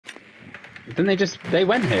Didn't they they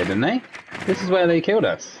went here, didn't they? This is where they killed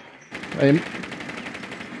us.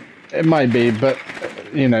 It might be, but,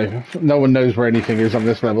 you know, no one knows where anything is on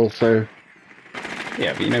this level, so...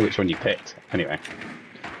 Yeah, but you know which one you picked. Anyway.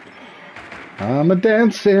 I'm a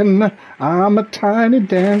dancing, I'm a tiny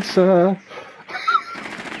dancer.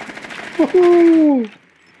 Woohoo!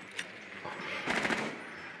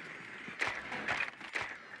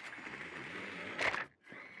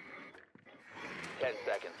 10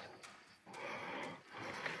 seconds.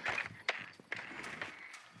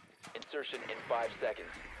 Insertion in 5 seconds.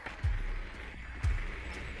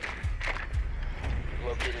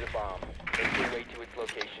 Located a bomb. Make your way to its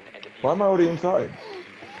location and defuse. Why am I already inside?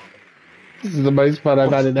 This is the most fun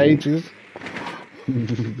I've had in ages.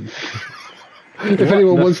 If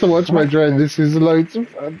anyone wants to watch my drone, this is loads of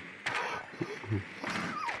fun.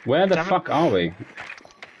 Where the fuck are we?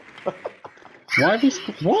 Why have we...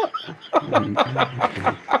 What?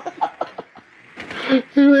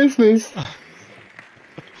 Who is this?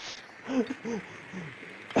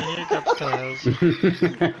 Nick upstairs.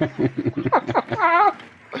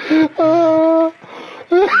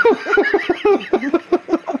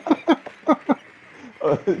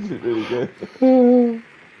 Oh, this is really good.